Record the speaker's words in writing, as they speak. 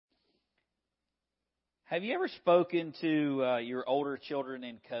Have you ever spoken to your older children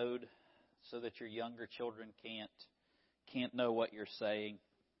in code so that your younger children can't know what you're saying?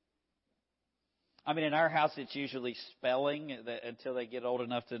 I mean, in our house, it's usually spelling until they get old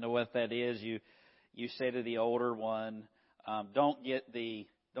enough to know what that is. You say to the older one, don't get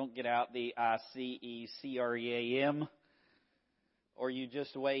out the ICECREAM, or you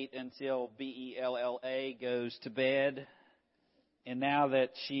just wait until BELLA goes to bed. And now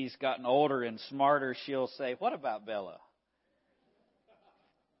that she's gotten older and smarter, she'll say, "What about Bella?"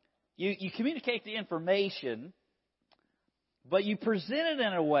 You communicate the information, but you present it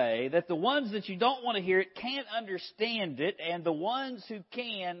in a way that the ones that you don't want to hear it can't understand it, and the ones who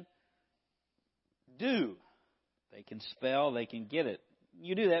can do. They can spell, they can get it.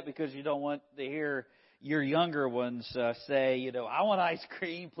 You do that because you don't want to hear your younger ones say, "I want ice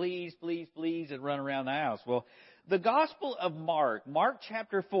cream, please, please, please," and run around the house. Well, the Gospel of Mark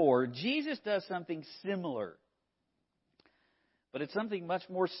chapter 4, Jesus does something similar. But it's something much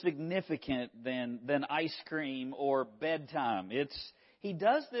more significant than ice cream or bedtime. He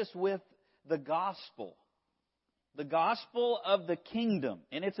does this with the gospel of the kingdom.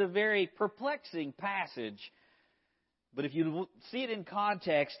 And it's a very perplexing passage. But if you see it in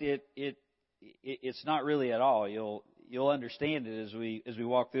context, it's not really at all. You'll understand it as we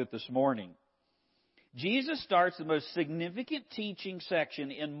walk through it this morning. Jesus starts the most significant teaching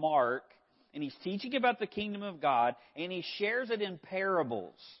section in Mark, and he's teaching about the kingdom of God, and he shares it in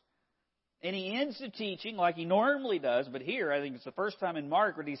parables. And he ends the teaching like he normally does, but here, I think it's the first time in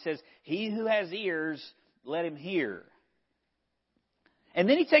Mark where he says, "He who has ears, let him hear." And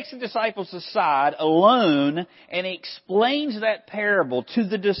then he takes the disciples aside alone, and he explains that parable to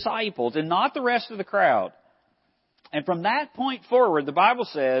the disciples and not the rest of the crowd. And from that point forward, the Bible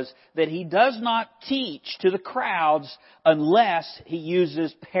says that he does not teach to the crowds unless he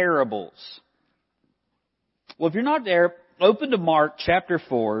uses parables. Well, if you're not there, open to Mark chapter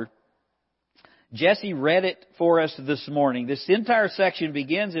 4. Jesse read it for us this morning. This entire section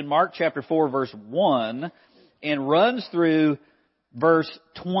begins in Mark chapter 4, verse 1, and runs through verse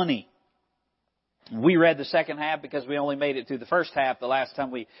 20. We read the second half because we only made it through the first half the last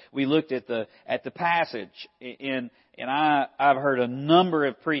time we looked at the passage. And I've heard a number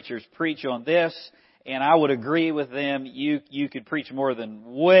of preachers preach on this, and I would agree with them. You could preach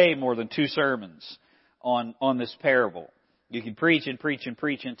way more than 2 sermons on this parable. You could preach and preach and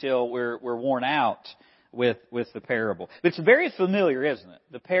preach until we're worn out with the parable. It's very familiar, isn't it?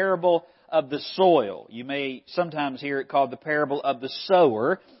 The parable of the soil. You may sometimes hear it called the parable of the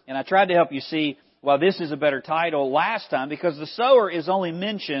sower, and I tried to help you see why this is a better title last time, because the sower is only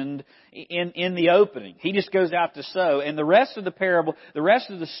mentioned in the opening. He just goes out to sow, and the rest of the parable, the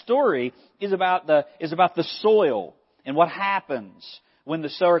rest of the story is about the soil and what happens when the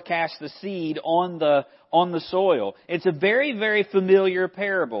sower casts the seed on the soil. It's a very, very familiar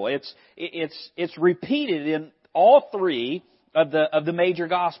parable. It's repeated in all 3 of the major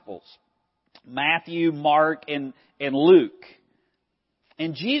Gospels: Matthew, Mark, and Luke.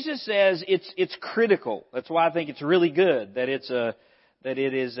 And Jesus says it's critical. That's why I think it's really good that it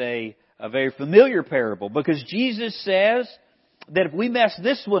is a very familiar parable, because Jesus says that if we mess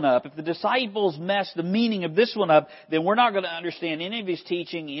this one up, if the disciples mess the meaning of this one up, then we're not going to understand any of his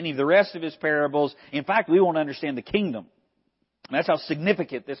teaching, any of the rest of his parables. In fact, we won't understand the kingdom. And that's how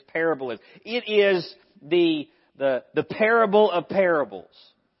significant this parable is. It is the parable of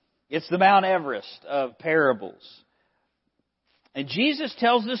parables. It's the Mount Everest of parables. And Jesus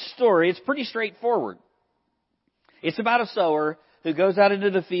tells this story. It's pretty straightforward. It's about a sower who goes out into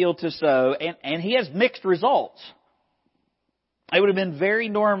the field to sow, and he has mixed results. It would have been very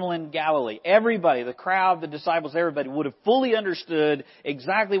normal in Galilee. Everybody, the crowd, the disciples, everybody would have fully understood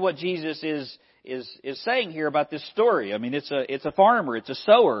exactly what Jesus is saying here about this story. I mean, it's a farmer, it's a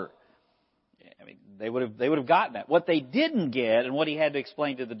sower. I mean, they would have gotten that. What they didn't get, and what he had to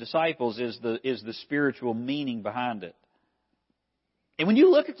explain to the disciples, is the spiritual meaning behind it. And when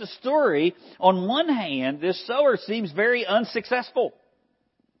you look at the story, on one hand, this sower seems very unsuccessful.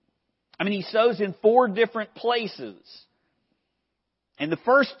 I mean, he sows in 4 different places. And the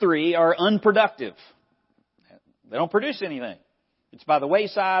first 3 are unproductive. They don't produce anything. It's by the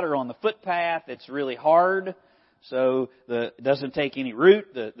wayside or on the footpath. It's really hard. So it doesn't take any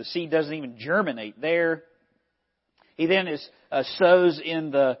root. The seed doesn't even germinate there. He then sows in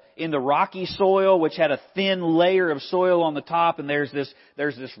the rocky soil, which had a thin layer of soil on the top, and there's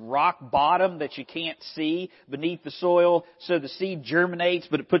this rock bottom that you can't see beneath the soil. So the seed germinates,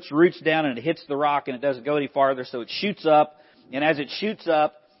 but it puts roots down and it hits the rock and it doesn't go any farther, so it shoots up. And as it shoots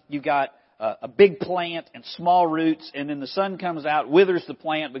up, you've got a big plant and small roots, and then the sun comes out, withers the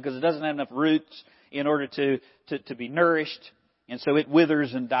plant because it doesn't have enough roots in order to be nourished, and so it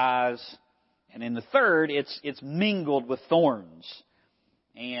withers and dies. And in the third, it's mingled with thorns,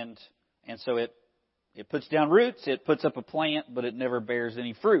 and so it puts down roots, it puts up a plant, but it never bears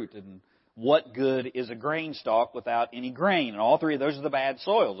any fruit. And what good is a grain stalk without any grain? And all three of those are the bad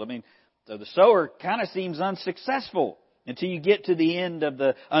soils. I mean, so the sower kind of seems unsuccessful until you get to the end of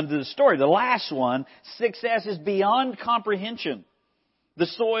the story. The last one, success is beyond comprehension. The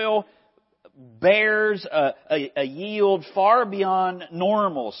soil bears a yield far beyond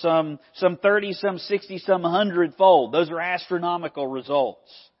normal, some 30, some 60, some 100-fold. Those are astronomical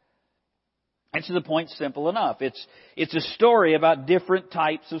results. And so the point's simple enough. It's a story about different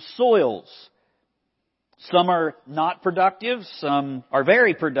types of soils. Some are not productive, some are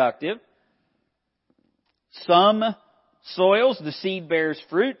very productive. Some soils, the seed bears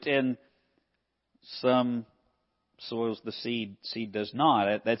fruit, and some soils, the seed does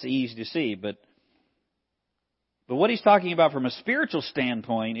not. That's easy to see. But what he's talking about from a spiritual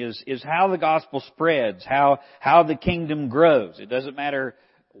standpoint is how the gospel spreads, how the kingdom grows. It doesn't matter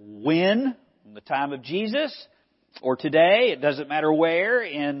when, in the time of Jesus, or today. It doesn't matter where,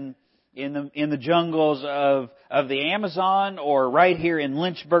 in the jungles of the Amazon or right here in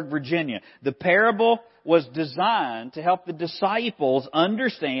Lynchburg, Virginia. The parable was designed to help the disciples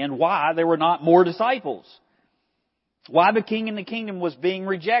understand why there were not more disciples. Why the king in the kingdom was being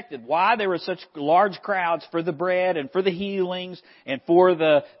rejected. Why there were such large crowds for the bread and for the healings and for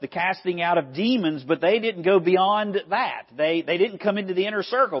the casting out of demons, but they didn't go beyond that. They didn't come into the inner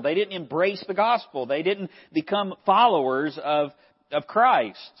circle. They didn't embrace the gospel. They didn't become followers of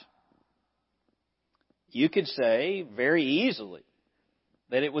Christ. You could say very easily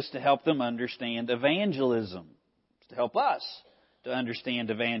that it was to help them understand evangelism. It's to help us to understand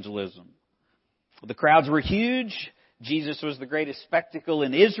evangelism. The crowds were huge. Jesus was the greatest spectacle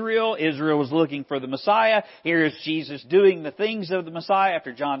in Israel. Israel was looking for the Messiah. Here is Jesus doing the things of the Messiah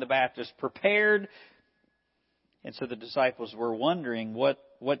after John the Baptist prepared. And so the disciples were wondering what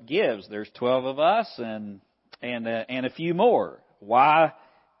gives. There's 12 of us and a few more. Why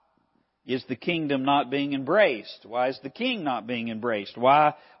is the kingdom not being embraced? Why is the king not being embraced?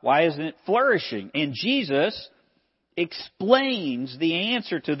 Why isn't it flourishing? And Jesus explains the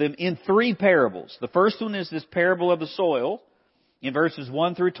answer to them in 3 parables. The first one is this parable of the soil in verses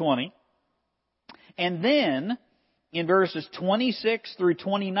 1 through 20. And then in verses 26 through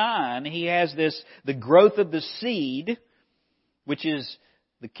 29, he has the growth of the seed, which is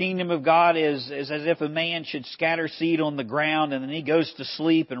the kingdom of God is as if a man should scatter seed on the ground and then he goes to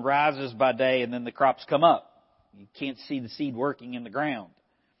sleep and rises by day and then the crops come up. You can't see the seed working in the ground.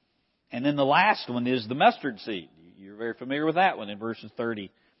 And then the last one is the mustard seed. You're very familiar with that one in verses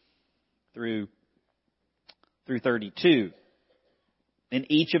 30 through 32.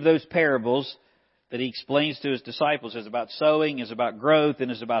 In each of those parables that he explains to his disciples is about sowing, is about growth,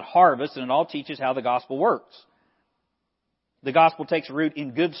 and is about harvest, and it all teaches how the gospel works. The gospel takes root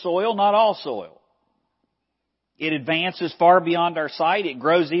in good soil, not all soil. It advances far beyond our sight. It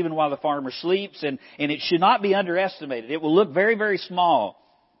grows even while the farmer sleeps, and it should not be underestimated. It will look very, very small.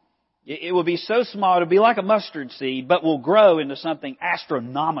 It will be so small, it'll be like a mustard seed, but will grow into something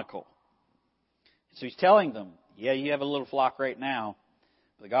astronomical. So he's telling them, yeah, you have a little flock right now.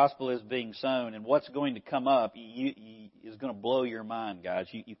 The gospel is being sown, and what's going to come up is going to blow your mind, guys.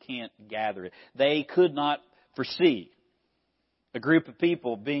 You can't gather it. They could not foresee a group of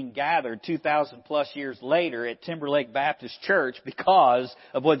people being gathered 2,000 plus years later at Timberlake Baptist Church because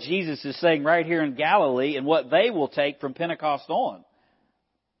of what Jesus is saying right here in Galilee and what they will take from Pentecost on.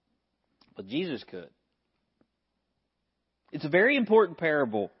 But Jesus could. It's a very important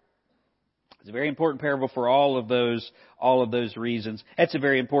parable. It's a very important parable for all of those reasons. That's a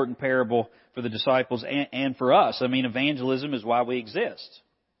very important parable for the disciples and for us. I mean, evangelism is why we exist.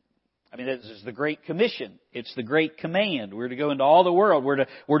 I mean, this is the Great Commission. It's the Great Command. We're to go into all the world.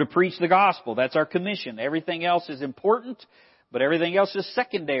 We're to preach the gospel. That's our commission. Everything else is important, but everything else is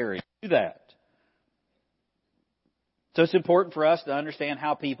secondary to that. So it's important for us to understand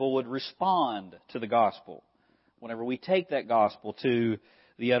how people would respond to the gospel whenever we take that gospel to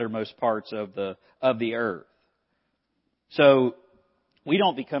the uttermost parts of the earth. So we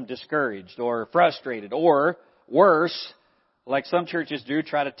don't become discouraged or frustrated or worse, like some churches do,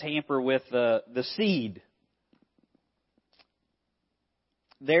 try to tamper with the seed.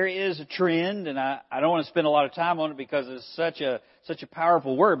 There is a trend, and I don't want to spend a lot of time on it because it's such a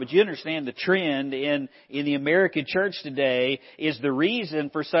powerful word, but you understand the trend in the American church today is the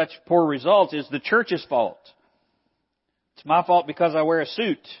reason for such poor results is the church's fault. It's my fault because I wear a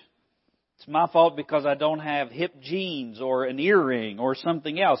suit. It's my fault because I don't have hip jeans or an earring or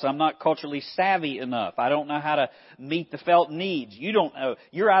something else. I'm not culturally savvy enough. I don't know how to meet the felt needs. You don't know.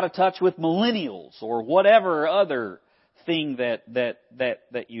 You're out of touch with millennials or whatever other thing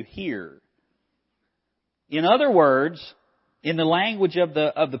that you hear. In other words, in the language of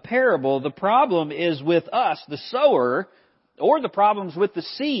the parable, the problem is with us, the sower, or the problem's with the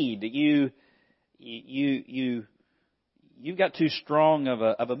seed. You've got too strong of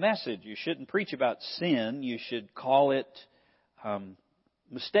a message. You shouldn't preach about sin. You should call it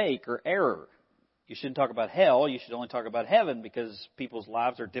mistake or error. You shouldn't talk about hell. You should only talk about heaven because people's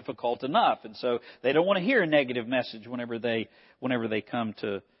lives are difficult enough, and so they don't want to hear a negative message whenever they come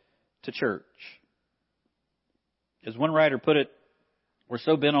to church. As one writer put it, we're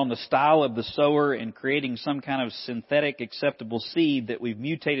so bent on the style of the sower and creating some kind of synthetic acceptable seed that we've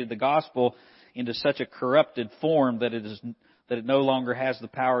mutated the gospel into such a corrupted form that it no longer has the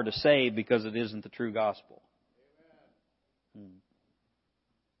power to save because it isn't the true gospel. And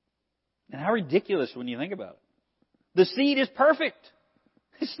how ridiculous when you think about it. The seed is perfect.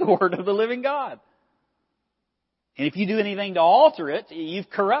 It's the Word of the living God. And if you do anything to alter it, you've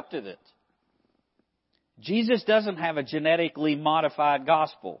corrupted it. Jesus doesn't have a genetically modified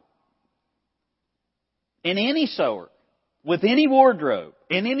gospel. And any sower, with any wardrobe,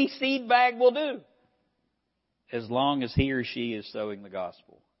 in any seed bag will do, as long as he or she is sowing the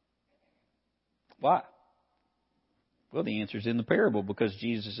gospel. Why? Well, the answer is in the parable, because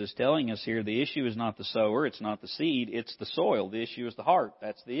Jesus is telling us here the issue is not the sower, it's not the seed, it's the soil. The issue is the heart.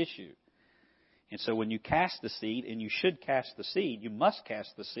 That's the issue. And so when you cast the seed, and you should cast the seed, you must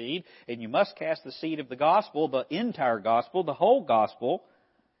cast the seed, and you must cast the seed of the gospel, the entire gospel, the whole gospel.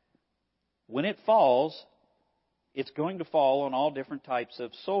 When it falls, it's going to fall on all different types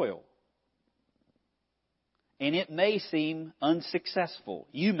of soil. And it may seem unsuccessful.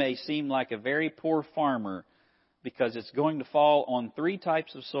 You may seem like a very poor farmer because it's going to fall on 3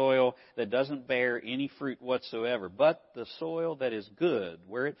 types of soil that doesn't bear any fruit whatsoever. But the soil that is good,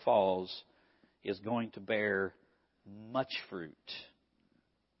 where it falls, is going to bear much fruit.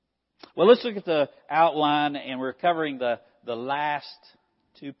 Well, let's look at the outline, and we're covering the last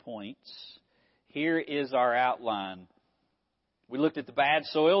 2 points. Here is our outline. We looked at the bad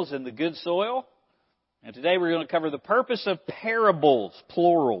soils and the good soil. And today we're going to cover the purpose of parables,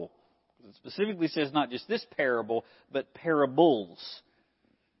 plural. It specifically says not just this parable, but parables.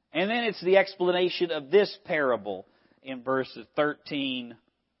 And then it's the explanation of this parable in verses 13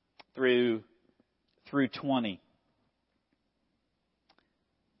 through 20.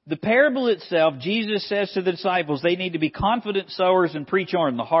 The parable itself, Jesus says to the disciples, they need to be confident sowers and preach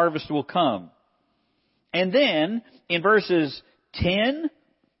on. The harvest will come. And then in verses 10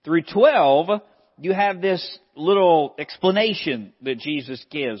 through 12, you have this little explanation that Jesus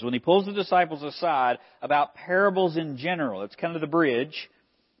gives when he pulls the disciples aside about parables in general. It's kind of the bridge.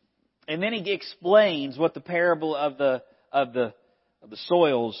 And then he explains what the parable of the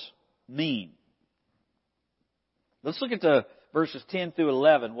soils mean. Let's look at the verses 10 through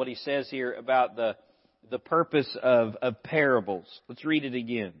 11, what he says here about the purpose of parables. Let's read it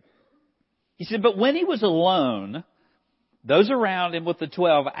again. He said, but when he was alone, those around him with the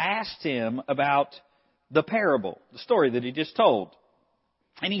 12 asked him about the parable, the story that he just told.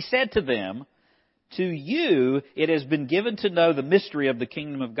 And he said to them, to you it has been given to know the mystery of the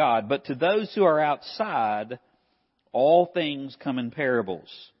kingdom of God, but to those who are outside, all things come in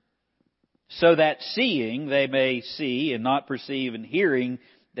parables, so that seeing they may see and not perceive, and hearing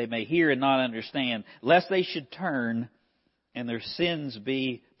they may hear and not understand, lest they should turn and their sins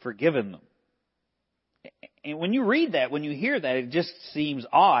be forgiven them. And when you read that, when you hear that, it just seems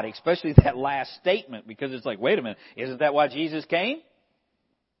odd, especially that last statement, because it's like, wait a minute, isn't that why Jesus came?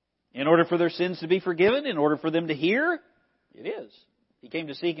 In order for their sins to be forgiven? In order for them to hear? It is. He came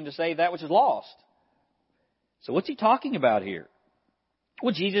to seek and to save that which is lost. So what's he talking about here?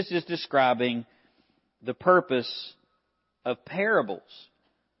 Well, Jesus is describing the purpose of parables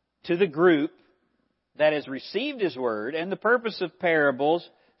to the group that has received His Word, and the purpose of parables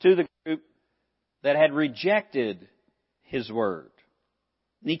to the group that had rejected His Word.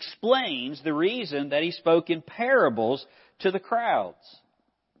 He explains the reason that He spoke in parables to the crowds.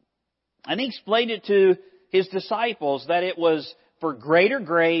 And He explained it to His disciples that it was for greater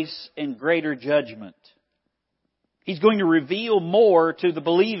grace and greater judgment. He's going to reveal more to the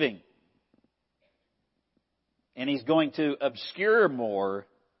believing. And He's going to obscure more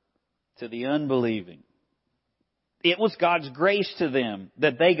to the unbelieving. It was God's grace to them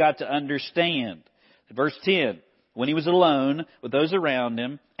that they got to understand. Verse 10, when He was alone with those around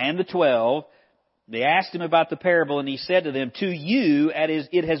Him and the 12, They asked him about the parable, and he said to them, to you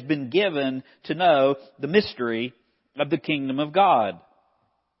it has been given to know the mystery of the kingdom of God.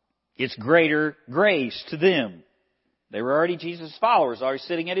 It's greater grace to them. They were already Jesus' followers, already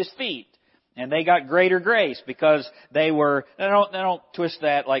sitting at His feet. And they got greater grace because they don't twist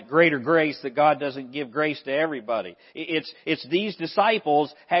that like greater grace that God doesn't give grace to everybody. It's these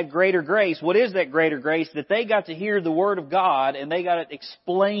disciples had greater grace. What is that greater grace? That they got to hear the Word of God and they got it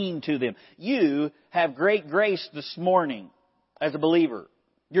explained to them. You have great grace this morning as a believer.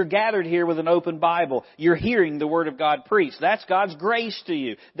 You're gathered here with an open Bible. You're hearing the Word of God preached. That's God's grace to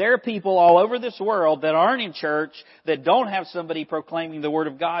you. There are people all over this world that aren't in church that don't have somebody proclaiming the Word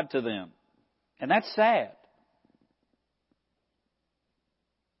of God to them. And that's sad.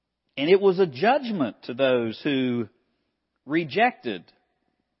 And it was a judgment to those who rejected.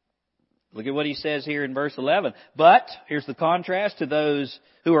 Look at what he says here in verse 11. But, here's the contrast, to those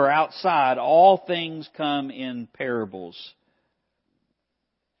who are outside, all things come in parables.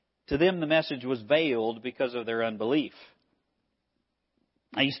 To them the message was veiled because of their unbelief.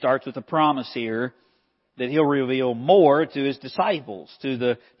 He starts with a promise here that He'll reveal more to His disciples, to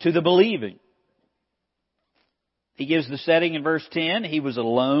the believing. He gives the setting in verse 10. He was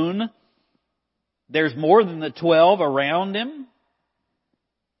alone. There's more than the 12 around Him.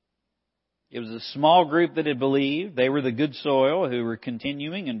 It was a small group that had believed. They were the good soil who were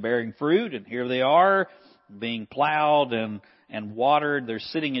continuing and bearing fruit. And here they are being plowed and watered. They're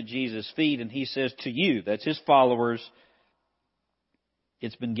sitting at Jesus' feet. And He says to you, that's His followers,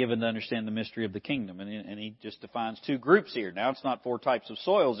 it's been given to understand the mystery of the kingdom. And He just defines two groups here. Now it's not four types of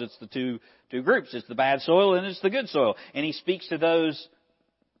soils. It's the two groups. It's the bad soil and it's the good soil. And He speaks to those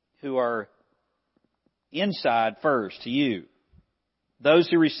who are inside first, to you. Those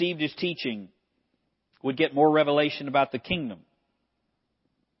who received His teaching would get more revelation about the kingdom.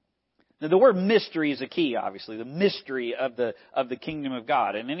 Now the word mystery is a key, obviously. The mystery of the kingdom of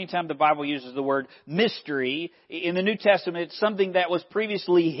God. And anytime the Bible uses the word mystery, in the New Testament, it's something that was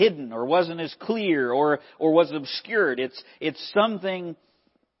previously hidden or wasn't as clear or was obscured. It's something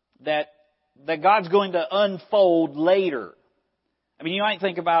that God's going to unfold later. I mean, you might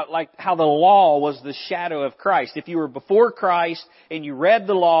think about like how the law was the shadow of Christ. If you were before Christ and you read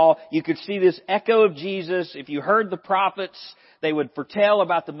the law, you could see this echo of Jesus. If you heard the prophets, they would foretell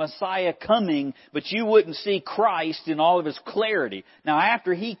about the Messiah coming, but you wouldn't see Christ in all of His clarity. Now,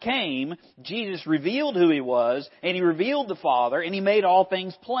 after He came, Jesus revealed who He was, and He revealed the Father, and He made all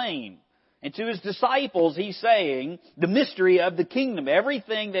things plain. And to His disciples, He's saying the mystery of the kingdom.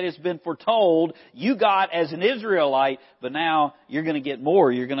 Everything that has been foretold, you got as an Israelite, but now you're going to get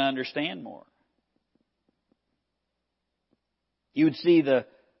more. You're going to understand more. You would see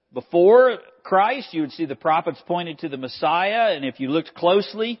before Christ, you would see the prophets pointed to the Messiah, and if you looked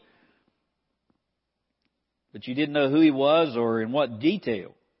closely, but you didn't know who He was or in what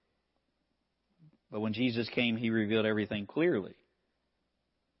detail. But when Jesus came, He revealed everything clearly.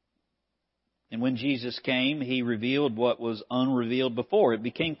 And when Jesus came, He revealed what was unrevealed before. It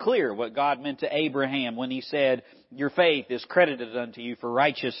became clear what God meant to Abraham when He said, your faith is credited unto you for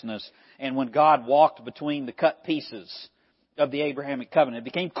righteousness. And when God walked between the cut pieces of the Abrahamic covenant,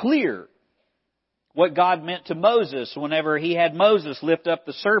 it became clear what God meant to Moses whenever He had Moses lift up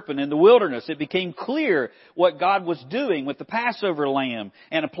the serpent in the wilderness. It became clear what God was doing with the Passover lamb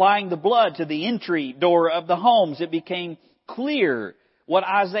and applying the blood to the entry door of the homes. It became clear what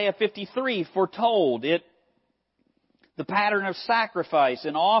Isaiah 53 foretold. The pattern of sacrifice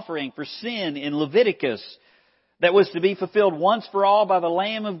and offering for sin in Leviticus that was to be fulfilled once for all by the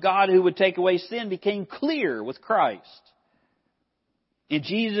Lamb of God who would take away sin became clear with Christ. And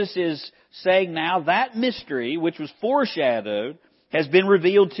Jesus is saying now that mystery, which was foreshadowed, has been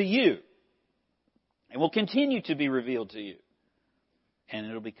revealed to you. And will continue to be revealed to you. And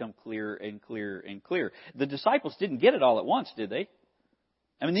it'll become clearer and clearer and clearer. The disciples didn't get it all at once, did they?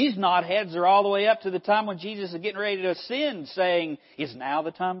 I mean, these knotheads are all the way up to the time when Jesus is getting ready to ascend, saying, is now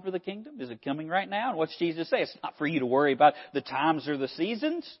the time for the kingdom? Is it coming right now? And what's Jesus say? It's not for you to worry about the times or the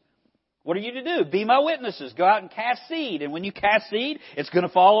seasons. What are you to do? Be my witnesses. Go out and cast seed. And when you cast seed, it's going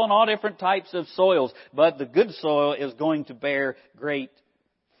to fall on all different types of soils. But the good soil is going to bear great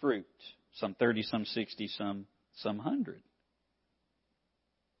fruit. Some 30, some 60, some 100.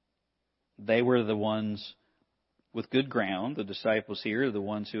 They were the ones with good ground. The disciples here are the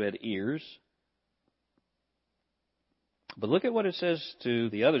ones who had ears. But look at what it says to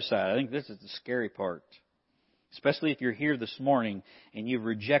the other side. I think this is the scary part. Especially if you're here this morning and you've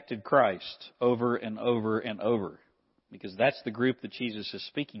rejected Christ over and over and over. Because that's the group that Jesus is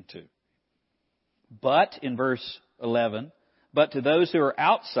speaking to. But, in verse 11, but to those who are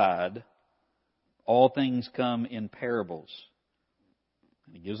outside, All things come in parables.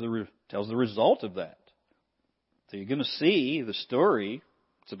 And he tells the result of that. So you're going to see the story.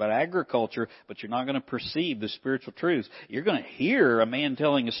 It's about agriculture, but you're not going to perceive the spiritual truths. You're going to hear a man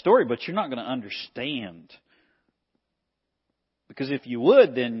telling a story, but you're not going to understand. Because if you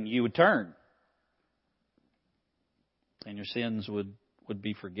would, then you would turn. And your sins would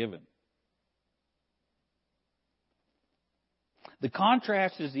be forgiven. The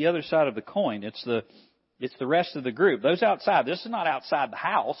contrast is the other side of the coin. It's the rest of the group. Those outside. This is not outside the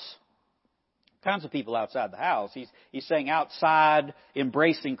house. Kinds of people outside the house. He's saying outside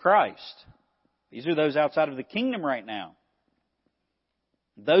embracing Christ. These are those outside of the kingdom right now.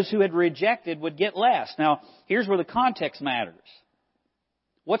 Those who had rejected would get less. Now, here's where the context matters.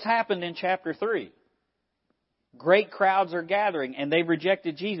 What's happened in chapter 3? Great crowds are gathering, and they've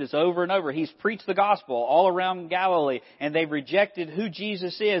rejected Jesus over and over. He's preached the gospel all around Galilee, and they've rejected who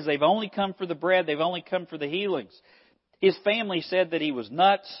Jesus is. They've only come for the bread. They've only come for the healings. His family said that he was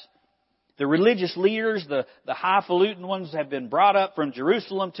nuts. The religious leaders, the highfalutin ones, have been brought up from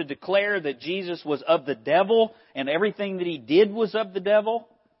Jerusalem to declare that Jesus was of the devil and everything that he did was of the devil.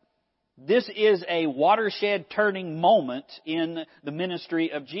 This is a watershed turning moment in the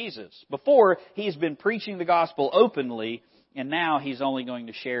ministry of Jesus. Before, he's been preaching the gospel openly, and now he's only going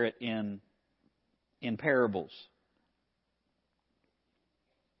to share it in parables.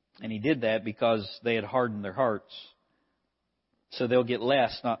 And he did that because they had hardened their hearts. So they'll get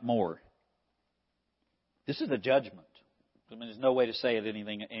less, not more. This is a judgment. I mean, there's no way to say it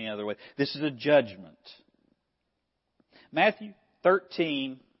any other way. This is a judgment. Matthew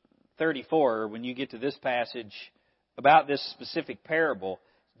 13:34, when you get to this passage about this specific parable,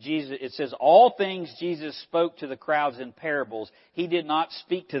 it says, all things Jesus spoke to the crowds in parables. He did not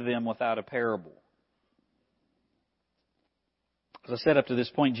speak to them without a parable. As I said, up to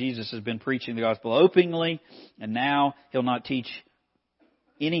this point, Jesus has been preaching the gospel openly, and now he'll not teach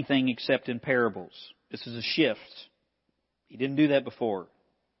anything except in parables. This is a shift. He didn't do that before.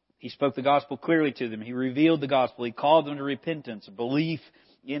 He spoke the gospel clearly to them. He revealed the gospel. He called them to repentance, belief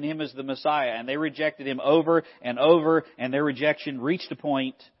in him as the Messiah. And they rejected him over and over, and their rejection reached a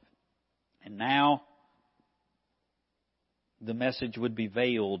point. And now the message would be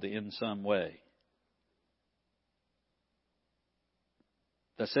veiled in some way.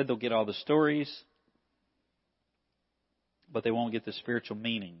 As I said, they'll get all the stories, but they won't get the spiritual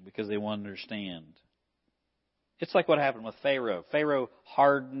meaning because they won't understand. It's like what happened with Pharaoh. Pharaoh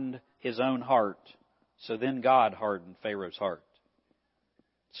hardened his own heart. So then God hardened Pharaoh's heart.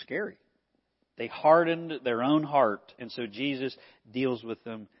 It's scary. They hardened their own heart, and so Jesus deals with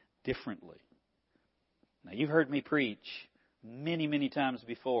them differently. Now, you've heard me preach many, many times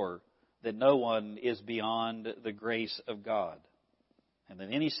before that no one is beyond the grace of God, and that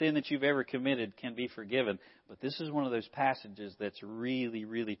any sin that you've ever committed can be forgiven. But this is one of those passages that's really,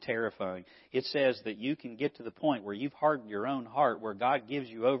 really terrifying. It says that you can get to the point where you've hardened your own heart, where God gives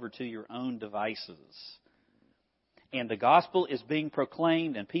you over to your own devices. And the gospel is being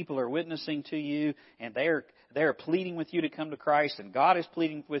proclaimed, and people are witnessing to you, and they're pleading with you to come to Christ, and God is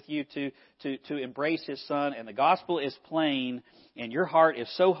pleading with you to embrace His Son, and the gospel is plain, and your heart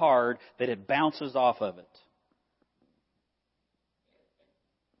is so hard that it bounces off of it.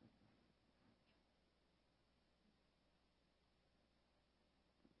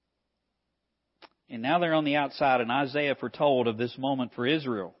 And now they're on the outside, and Isaiah foretold of this moment for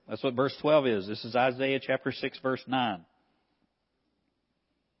Israel. That's what verse 12 is. This is Isaiah chapter 6, verse 9.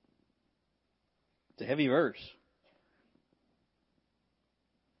 It's a heavy verse.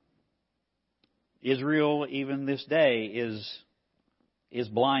 Israel, even this day, is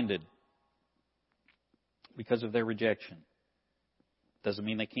blinded because of their rejection. Doesn't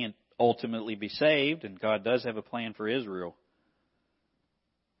mean they can't ultimately be saved, and God does have a plan for Israel.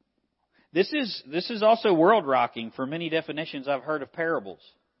 This is also world-rocking for many definitions I've heard of parables.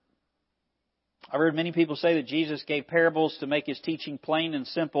 I've heard many people say that Jesus gave parables to make His teaching plain and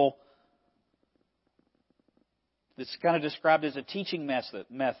simple. It's kind of described as a teaching method.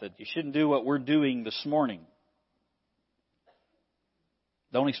 You shouldn't do what we're doing this morning.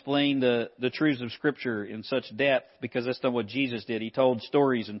 Don't explain the truths of Scripture in such depth, because that's not what Jesus did. He told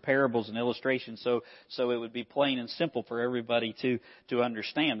stories and parables and illustrations so it would be plain and simple for everybody to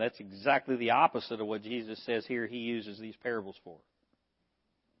understand. That's exactly the opposite of what Jesus says here He uses these parables for.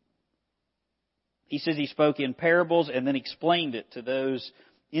 He says He spoke in parables and then explained it to those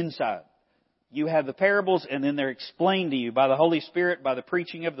inside. You have the parables, and then they're explained to you by the Holy Spirit, by the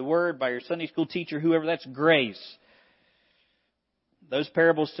preaching of the Word, by your Sunday school teacher, whoever. That's grace. Those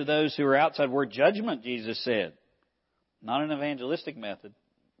parables to those who are outside were judgment, Jesus said. Not an evangelistic method.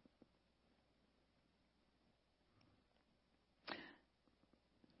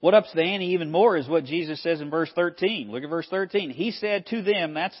 What ups the ante even more is what Jesus says in verse 13. Look at verse 13. He said to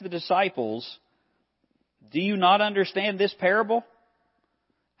them, that's the disciples, do you not understand this parable?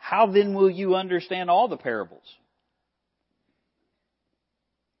 How then will you understand all the parables?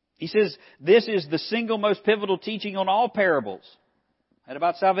 He says this is the single most pivotal teaching on all parables. And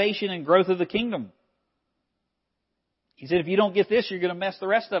about salvation and growth of the kingdom. He said if you don't get this, you're going to mess the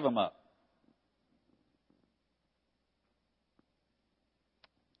rest of them up.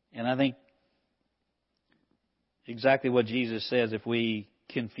 And I think exactly what Jesus says, if we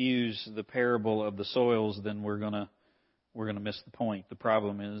confuse the parable of the soils, then we're going to miss the point. The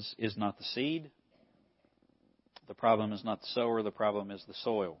problem is not the seed. The problem is not the sower. The problem is the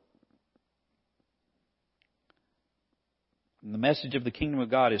soil. And the message of the kingdom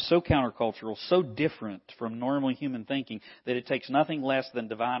of God is so countercultural, so different from normal human thinking, that it takes nothing less than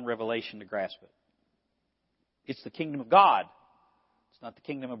divine revelation to grasp it. It's the kingdom of God. It's not the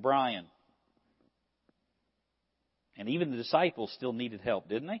kingdom of Brian. And even the disciples still needed help,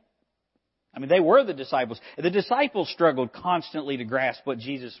 didn't they? I mean, they were the disciples. The disciples struggled constantly to grasp what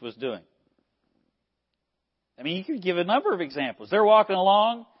Jesus was doing. I mean, you could give a number of examples. They're walking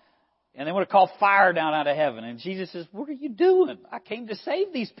along, and they want to call fire down out of heaven. And Jesus says, what are you doing? I came to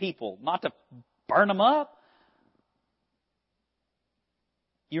save these people, not to burn them up.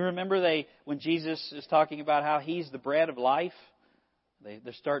 You remember when Jesus is talking about how He's the bread of life?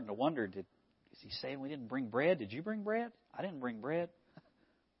 They're starting to wonder, is He saying we didn't bring bread? Did you bring bread? I didn't bring bread.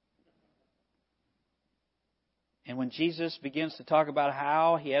 And when Jesus begins to talk about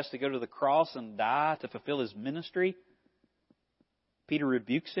how He has to go to the cross and die to fulfill His ministry, Peter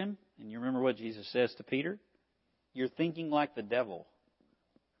rebukes Him. And you remember what Jesus says to Peter? You're thinking like the devil.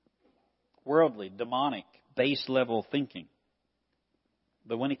 Worldly, demonic, base level thinking.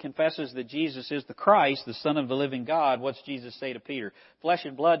 But when he confesses that Jesus is the Christ, the Son of the living God, what's Jesus say to Peter? Flesh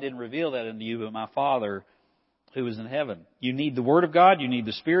and blood didn't reveal that unto you, but my Father who is in heaven. You need the Word of God, you need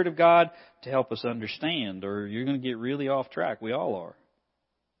the Spirit of God to help us understand, or you're going to get really off track. We all are.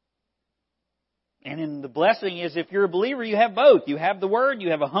 And in the blessing is if you're a believer, you have both. You have the Word, you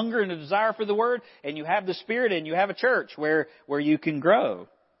have a hunger and a desire for the Word, and you have the Spirit, and you have a church where you can grow.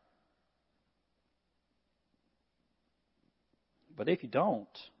 But if you don't,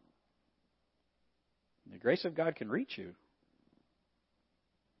 the grace of God can reach you.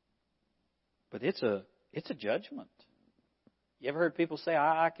 But it's a judgment. You ever heard people say,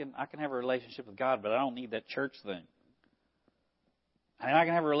 I can have a relationship with God, but I don't need that church thing. I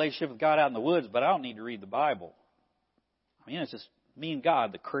can have a relationship with God out in the woods, but I don't need to read the Bible. I mean, it's just me and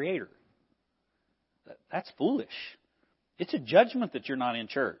God, the Creator. That's foolish. It's a judgment that you're not in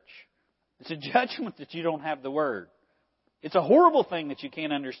church. It's a judgment that you don't have the Word. It's a horrible thing that you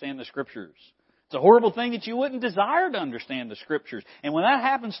can't understand the Scriptures. It's a horrible thing that you wouldn't desire to understand the Scriptures. And when that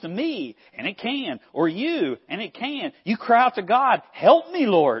happens to me, and it can, or you, and it can, you cry out to God, help me,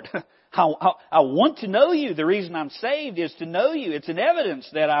 Lord. I want to know you. The reason I'm saved is to know you. It's an evidence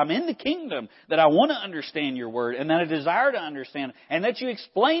that I'm in the kingdom, that I want to understand your Word, and that I desire to understand, and that you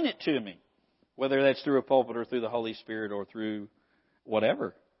explain it to me, whether that's through a pulpit or through the Holy Spirit or through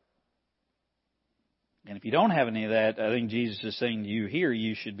whatever. And if you don't have any of that, I think Jesus is saying to you here,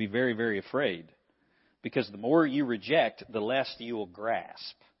 you should be very, very afraid. Because the more you reject, the less you will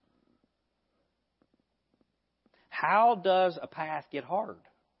grasp. How does a path get hard?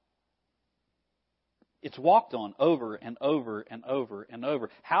 It's walked on over and over and over and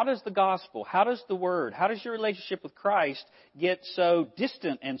over. How does the gospel, how does the Word, how does your relationship with Christ get so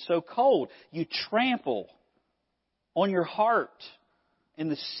distant and so cold? You trample on your heart. And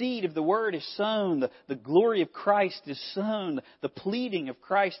the seed of the Word is sown. The glory of Christ is sown. The pleading of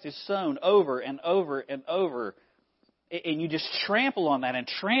Christ is sown over and over and over. And you just trample on that and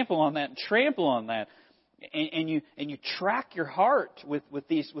trample on that and trample on that. And you track your heart with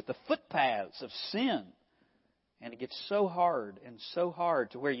the footpaths of sin. And it gets so hard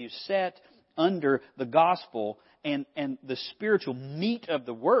to where you set under the gospel and the spiritual meat of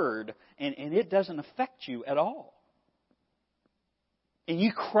the Word, and it doesn't affect you at all. And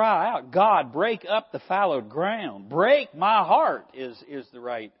you cry out, God, break up the fallowed ground. Break my heart is the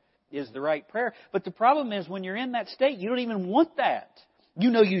right prayer. But the problem is when you're in that state, you don't even want that.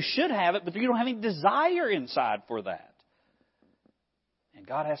 You know you should have it, but you don't have any desire inside for that. And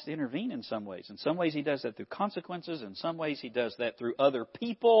God has to intervene in some ways. In some ways He does that through consequences. In some ways He does that through other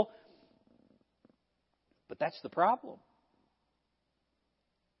people. But that's the problem.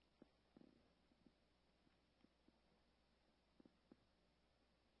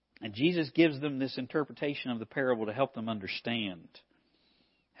 And Jesus gives them this interpretation of the parable to help them understand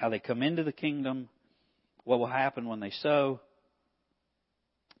how they come into the kingdom, what will happen when they sow,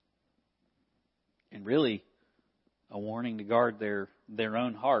 And really, a warning to guard their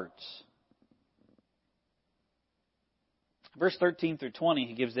own hearts. Verse 13 through 20,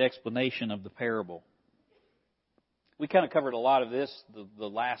 he gives the explanation of the parable. We kind of covered a lot of this the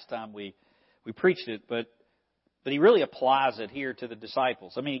last time we preached it, but he really applies it here to the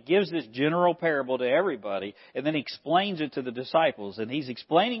disciples. I mean, he gives this general parable to everybody, and then he explains it to the disciples. And he's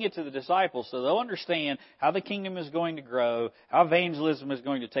explaining it to the disciples so they'll understand how the kingdom is going to grow, how evangelism is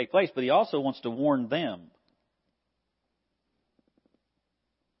going to take place, but he also wants to warn them.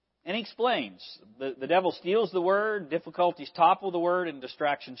 And he explains, the devil steals the word, difficulties topple the word, and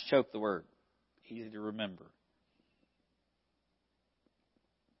distractions choke the word. Easy to remember.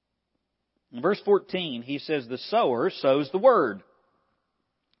 In verse 14, he says, the sower sows the word.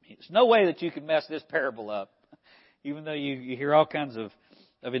 There's no way that you can mess this parable up. Even though you hear all kinds of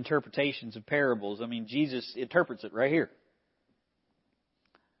interpretations of parables. I mean, Jesus interprets it right here.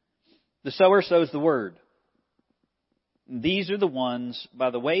 The sower sows the word. These are the ones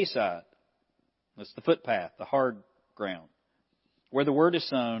by the wayside. That's the footpath, the hard ground, where the word is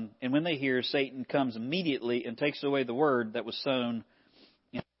sown, and when they hear, Satan comes immediately and takes away the word that was sown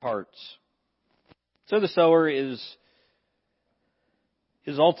in their hearts. So the sower is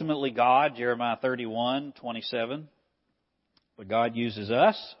ultimately God, Jeremiah 31:27. But God uses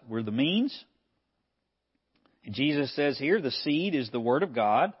us. We're the means. And Jesus says here, the seed is the word of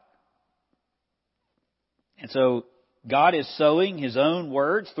God. And so God is sowing His own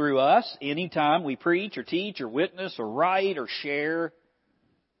words through us anytime we preach or teach or witness or write or share.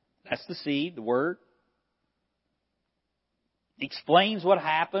 That's the seed, the word. He explains what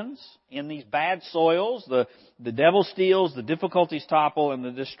happens in these bad soils. The devil steals, the difficulties topple, and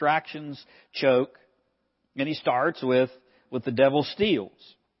the distractions choke. And he starts with the devil steals.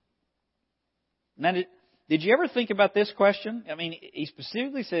 Now, did you ever think about this question? I mean, he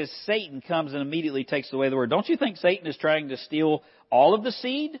specifically says Satan comes and immediately takes away the word. Don't you think Satan is trying to steal all of the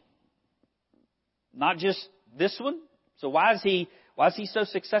seed? Not just this one? So why is he so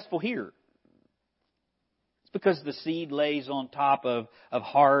successful here? It's because the seed lays on top of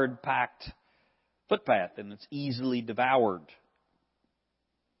hard, packed footpath and it's easily devoured.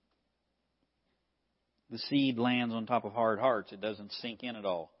 The seed lands on top of hard hearts. It doesn't sink in at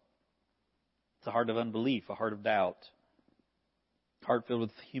all. It's a heart of unbelief, a heart of doubt, a heart filled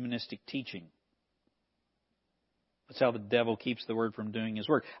with humanistic teaching. That's how the devil keeps the word from doing his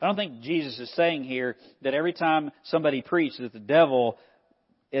work. I don't think Jesus is saying here that every time somebody preaches that the devil,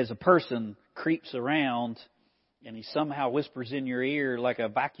 as a person, creeps around and he somehow whispers in your ear like a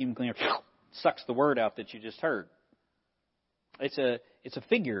vacuum cleaner, sucks the word out that you just heard. It's a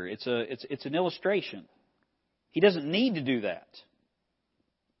figure. It's an illustration. He doesn't need to do that.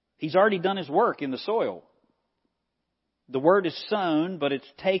 He's already done His work in the soil. The word is sown, but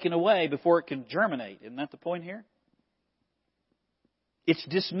it's taken away before it can germinate. Isn't that the point here? It's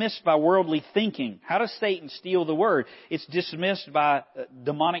dismissed by worldly thinking. How does Satan steal the word? It's dismissed by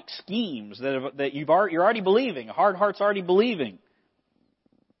demonic schemes that you're already believing. A hard heart's already believing.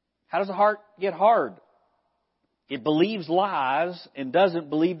 How does a heart get hard? It believes lies and doesn't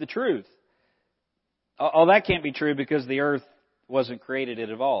believe the truth. Oh, that can't be true because the earth wasn't created, it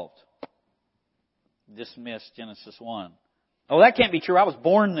evolved. Dismiss Genesis 1. Oh, that can't be true. I was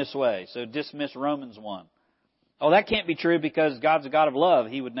born this way. So dismiss Romans 1. Oh, that can't be true because God's a God of love.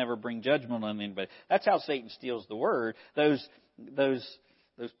 He would never bring judgment on anybody. That's how Satan steals the word. Those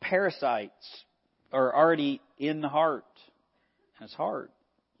parasites are already in the heart. And it's hard.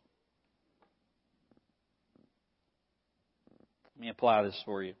 Let me apply this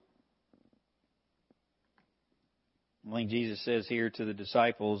for you. I think Jesus says here to the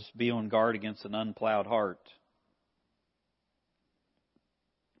disciples, be on guard against an unplowed heart.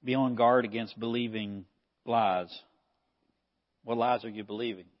 Be on guard against believing lies. What lies are you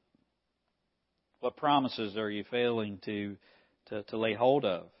believing? What promises are you failing to lay hold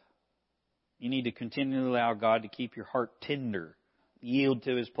of? You need to continually allow God to keep your heart tender. Yield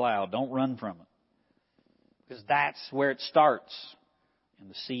to His plow. Don't run from it. Because that's where it starts.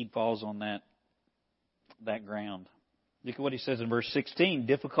 And the seed falls on that ground. Look at what he says in verse 16.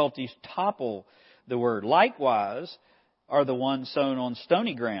 Difficulties topple the word. Likewise are the ones sown on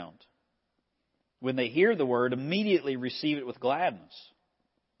stony ground. When they hear the word, immediately receive it with gladness.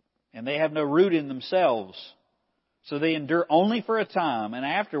 And they have no root in themselves. So they endure only for a time. And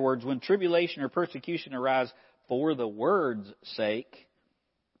afterwards, when tribulation or persecution arise for the word's sake,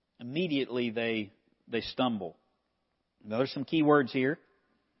 immediately they stumble. Now there's some key words here.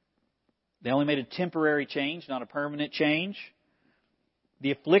 They only made a temporary change, not a permanent change.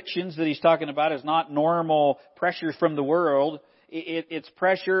 The afflictions that he's talking about is not normal pressures from the world. it's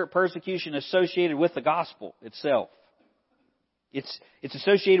pressure, persecution associated with the gospel itself. It's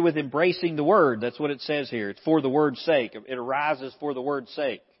associated with embracing the Word. That's what it says here. It's for the Word's sake. It arises for the Word's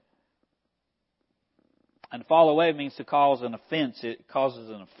sake. And fall away means to cause an offense. It causes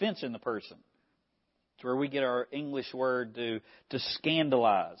an offense in the person. It's where we get our English word to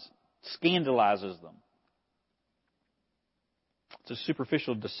scandalize. Scandalizes them. It's a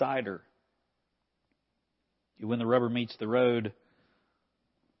superficial decider. When the rubber meets the road,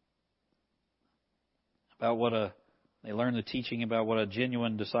 they learn the teaching about what a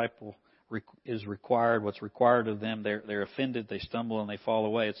genuine disciple is required, what's required of them. They're offended, they stumble, and they fall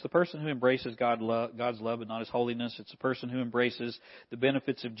away. It's the person who embraces God's love but not His holiness. It's the person who embraces the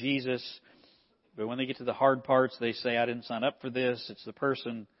benefits of Jesus, but when they get to the hard parts, they say, I didn't sign up for this. It's the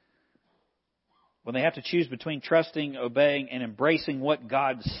person, when they have to choose between trusting, obeying, and embracing what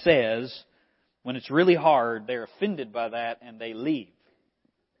God says, when it's really hard, they're offended by that and they leave.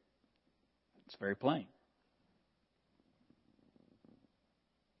 It's very plain.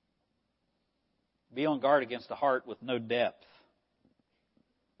 Be on guard against a heart with no depth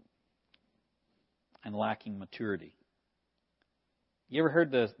and lacking maturity. You ever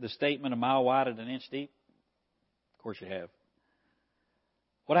heard the statement, a mile wide and an inch deep? Of course you have.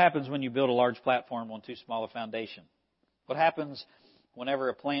 What happens when you build a large platform on too small a foundation? What happens whenever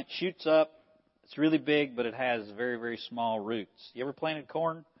a plant shoots up? It's really big, but it has very, very small roots. You ever planted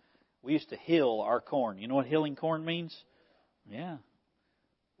corn? We used to hill our corn. You know what hilling corn means? Yeah.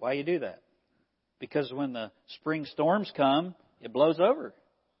 Why you do that? Because when the spring storms come, it blows over.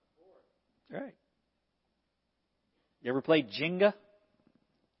 Right. You ever played Jenga?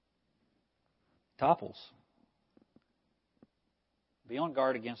 Topples. Be on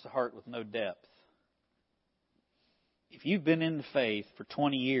guard against a heart with no depth. If you've been in the faith for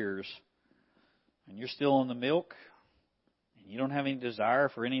 20 years and you're still on the milk and you don't have any desire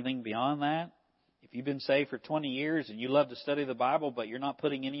for anything beyond that, if you've been saved for 20 years and you love to study the Bible but you're not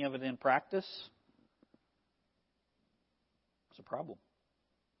putting any of it in practice, it's a problem.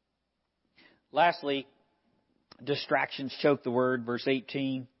 Lastly, distractions choke the word. Verse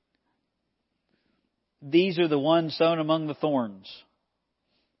 18. These are the ones sown among the thorns.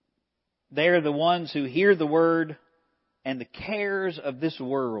 They are the ones who hear the word and the cares of this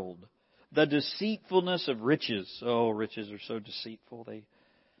world, the deceitfulness of riches. Oh, riches are so deceitful. They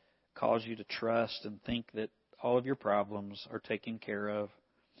cause you to trust and think that all of your problems are taken care of.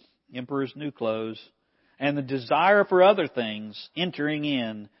 Emperor's new clothes. And the desire for other things entering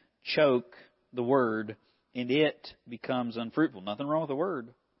in choke the word, and it becomes unfruitful. Nothing wrong with the word.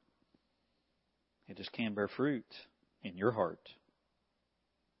 It just can't bear fruit in your heart.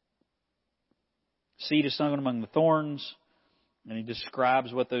 Seed is sown among the thorns, and he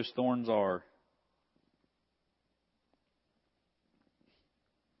describes what those thorns are.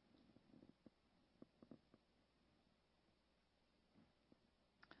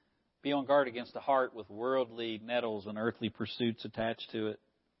 Be on guard against a heart with worldly nettles and earthly pursuits attached to it.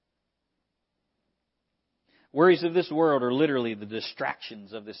 Worries of this world are literally the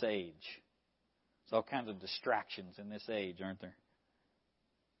distractions of this age. There's all kinds of distractions in this age, aren't there?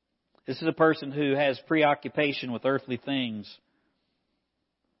 This is a person who has preoccupation with earthly things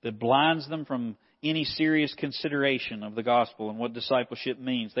that blinds them from any serious consideration of the gospel and what discipleship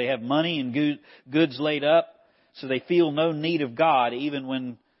means. They have money and goods laid up, so they feel no need of God even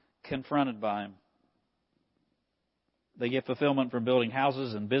when confronted by Him. They get fulfillment from building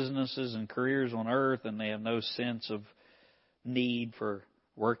houses and businesses and careers on earth, and they have no sense of need for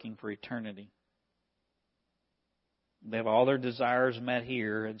working for eternity. They have all their desires met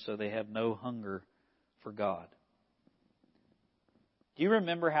here, and so they have no hunger for God. Do you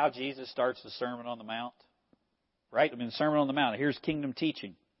remember how Jesus starts the Sermon on the Mount? Right? The Sermon on the Mount. Here's kingdom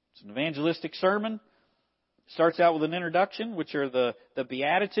teaching. It's an evangelistic sermon. It starts out with an introduction, which are the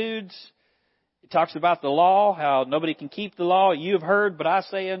Beatitudes. It talks about the law, how nobody can keep the law. You have heard, but I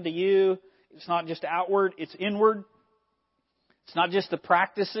say unto you, it's not just outward, it's inward. It's not just the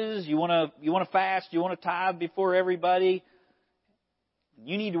practices. You want to fast, you want to tithe before everybody.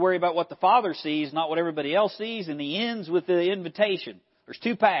 You need to worry about what the Father sees, not what everybody else sees. And He ends with the invitation. There's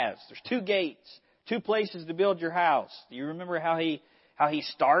two paths, there's two gates, two places to build your house. Do you remember how He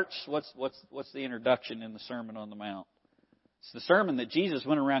starts? What's the introduction in the Sermon on the Mount? It's the sermon that Jesus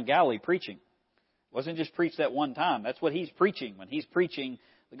went around Galilee preaching. It wasn't just preached that one time. That's what He's preaching when He's preaching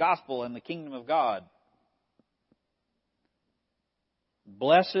the gospel and the kingdom of God.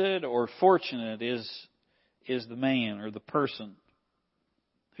 Blessed or fortunate is the man or the person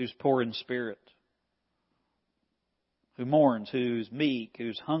who's poor in spirit, who mourns, who's meek,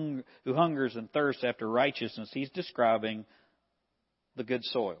 who hungers and thirsts after righteousness. He's describing the good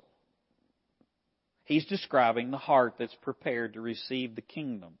soil. He's describing the heart that's prepared to receive the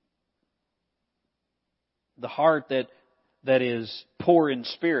kingdom. The heart that is poor in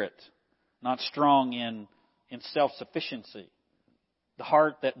spirit, not strong in self-sufficiency. The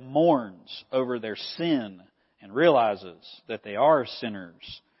heart that mourns over their sin and realizes that they are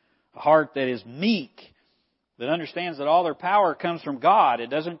sinners. A heart that is meek, that understands that all their power comes from God.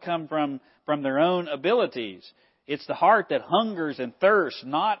 It doesn't come from their own abilities. It's the heart that hungers and thirsts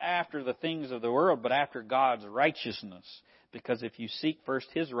not after the things of the world, but after God's righteousness. Because if you seek first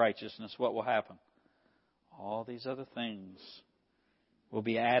His righteousness, what will happen? All these other things will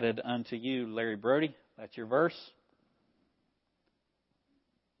be added unto you. Larry Brody, that's your verse.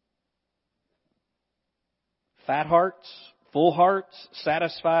 Fat hearts, full hearts,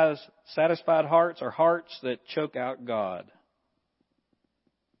 satisfied hearts are hearts that choke out God.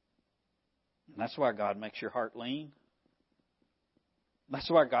 And that's why God makes your heart lean. That's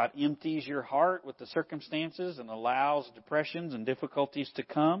why God empties your heart with the circumstances and allows depressions and difficulties to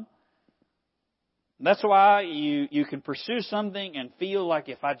come. That's why you can pursue something and feel like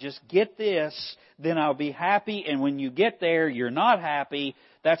if I just get this, then I'll be happy. And when you get there, you're not happy.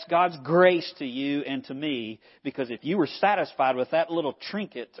 That's God's grace to you and to me. Because if you were satisfied with that little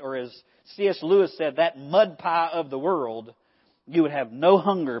trinket, or as C.S. Lewis said, that mud pie of the world, you would have no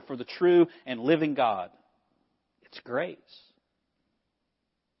hunger for the true and living God. It's grace.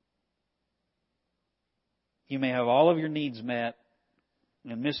 You may have all of your needs met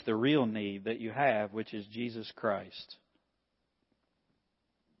and miss the real need that you have, which is Jesus Christ.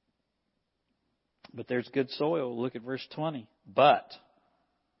 But there's good soil. Look at verse 20. But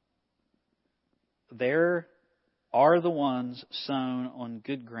there are the ones sown on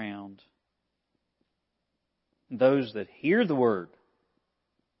good ground, those that hear the word,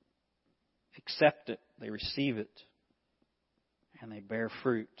 accept it, they receive it, and they bear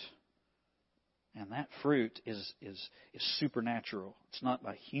fruit. And that fruit is supernatural. It's not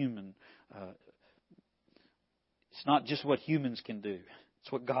by human. It's not just what humans can do.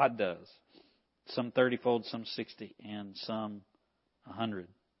 It's what God does. Some 30-fold, some 60, and some 100.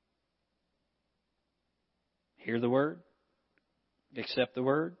 Hear the word, accept the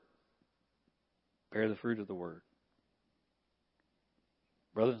word, bear the fruit of the word.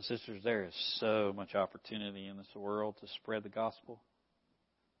 Brothers and sisters, there is so much opportunity in this world to spread the gospel.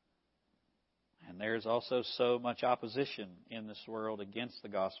 And there's also so much opposition in this world against the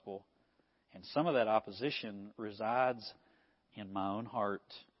gospel. And some of that opposition resides in my own heart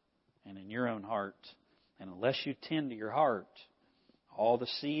and in your own heart. And unless you tend to your heart, all the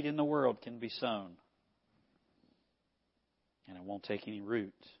seed in the world can be sown. And it won't take any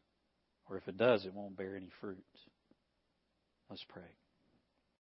root. Or if it does, it won't bear any fruit. Let's pray.